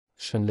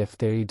Shën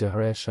Lefteri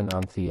dëhre Shën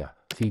Anthia,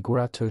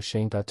 figura të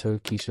Shenjta të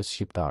Kishës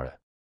shqiptare.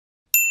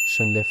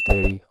 Shën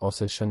Lefteri,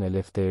 ose Shën e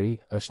Lefteri,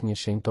 është një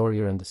shenjtor i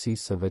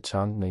rëndësisë së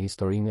veçantë në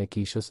historinë e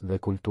Kishës dhe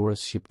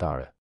kulturës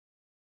shqiptare.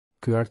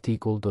 Ky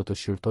artikull do të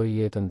shqyrtojë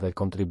jetën dhe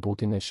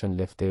kontributin e Shën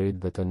Lefterit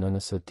dhe të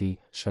nënës së tij,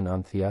 Shën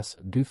Anthias,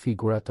 dy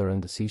figura të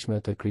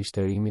rëndësishme të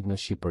krishterimit në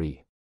Shqipëri.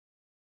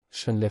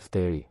 Shën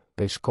Lefteri,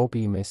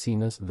 peshkopi i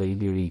Mesinës dhe i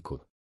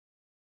Lirikut.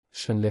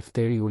 Shën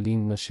Lefteri u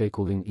lind në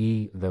shekullin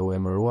I dhe u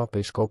emërua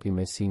peshkop i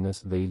Mesinës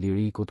dhe i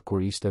Lirikut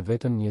kur ishte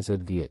vetëm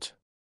 20 vjeç.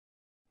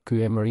 Ky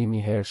emërim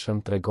i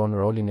hershëm tregon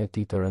rolin e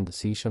tij të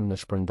rëndësishëm në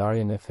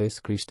shpërndarjen e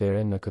fesë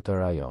krishtere në këtë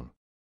rajon.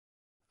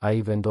 Ai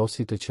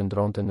vendosi të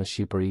qëndronte në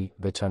Shqipëri,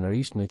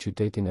 veçanërisht në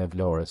qytetin e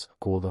Vlorës,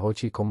 ku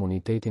udhëhoqi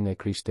komunitetin e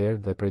krishterë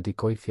dhe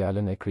predikoi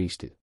fjalën e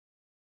Krishtit.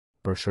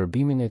 Për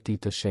shërbimin e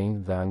tij të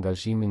shenjtë dhe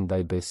angazhimin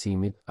ndaj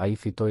besimit, ai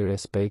fitoi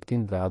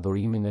respektin dhe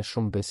adhurimin e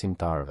shumë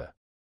besimtarëve.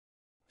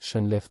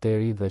 Shën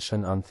Lefteri dhe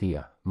Shën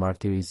Anthia,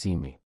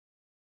 martirizimi.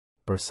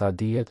 Për sa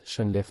dihet,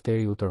 Shën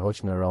Lefteri u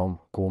tërhoq në Rom,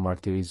 ku u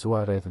martirizua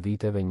rreth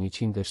viteve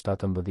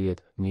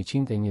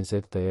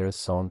 117-120 të erës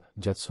sonë,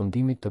 gjatë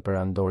sundimit të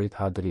perandorit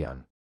Hadrian.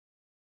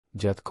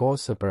 Gjatë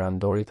kohës së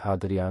perandorit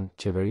Hadrian,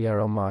 qeveria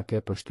romake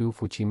pështyu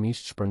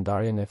fuqimisht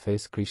shpërndarjen e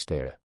fesë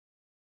krishtere.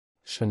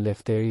 Shën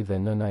Lefteri dhe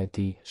nëna e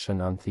tij, Shën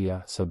Anthia,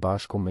 së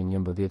bashku me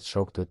 11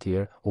 shokë të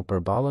tjerë, u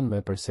përballën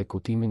me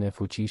persekutimin e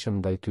fuqishëm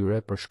ndaj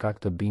tyre për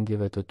shkak të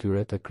bindjeve të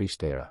tyre të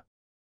krishtera.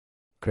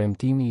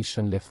 Kremtimi i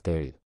Shën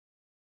Lefterit.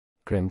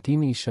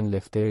 Kremtimi i Shën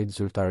Lefterit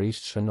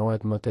zyrtarisht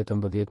shënohet më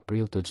 18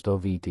 prill të çdo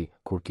viti,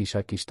 kur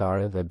kisha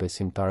kishtare dhe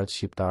besimtarët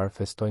shqiptar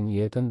festojnë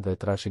jetën dhe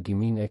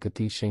trashëgiminë e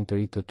këtij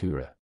shenjtëri të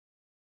tyre.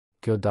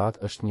 Kjo datë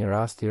është një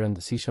rast i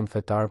rëndësishëm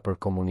fetar për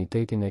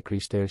komunitetin e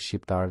krishterë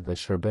shqiptar dhe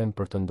shërben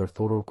për të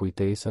ndërthurur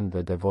kujtesën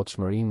dhe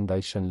devotshmërinë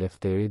ndaj Shën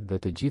Lefterit dhe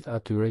të gjithë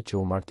atyre që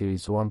u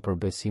martirizuan për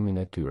besimin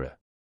e tyre.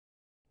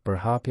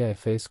 Përhapja e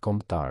fesë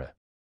kombëtare.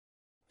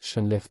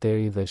 Shën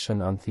Lefteri dhe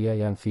Shën Anthia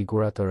janë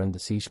figura të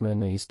rëndësishme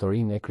në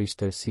historinë e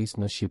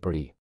krishtërsisë në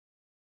Shqipëri.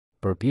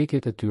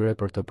 Përpjekjet e tyre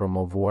për të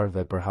promovuar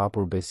dhe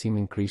përhapur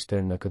besimin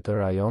krishter në këtë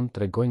rajon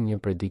tregojnë një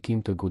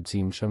predikim të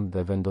guximshëm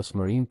dhe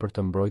vendosmërinë për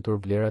të mbrojtur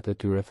vlerat e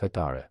tyre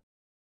fetare.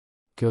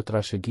 Kjo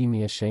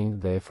trashëgimi e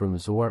shenjtë dhe e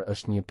frymëzuar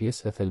është një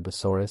pjesë e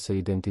thelbësore së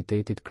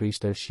identitetit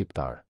krishter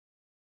shqiptar.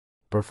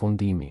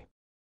 Përfundimi.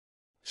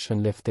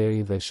 Shën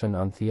Lefteri dhe Shën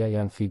Anthia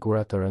janë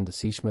figura të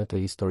rëndësishme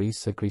të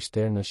historisë së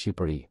krishterë në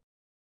Shqipëri.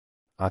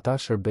 Ata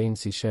shërbejnë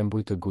si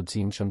shembuj të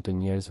guximshëm të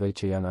njerëzve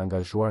që janë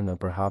angazhuar në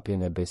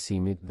përhapjen e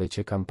besimit dhe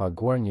që kanë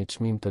paguar një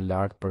çmim të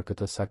lartë për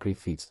këtë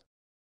sakrificë.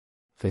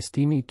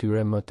 Festimi i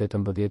tyre më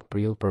 18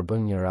 prill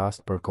përbën një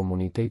rast për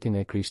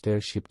komunitetin e krishterë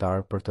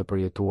shqiptar për të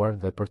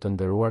përjetuar dhe për të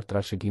nderuar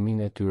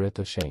trashëgiminë e tyre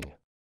të shenjtë.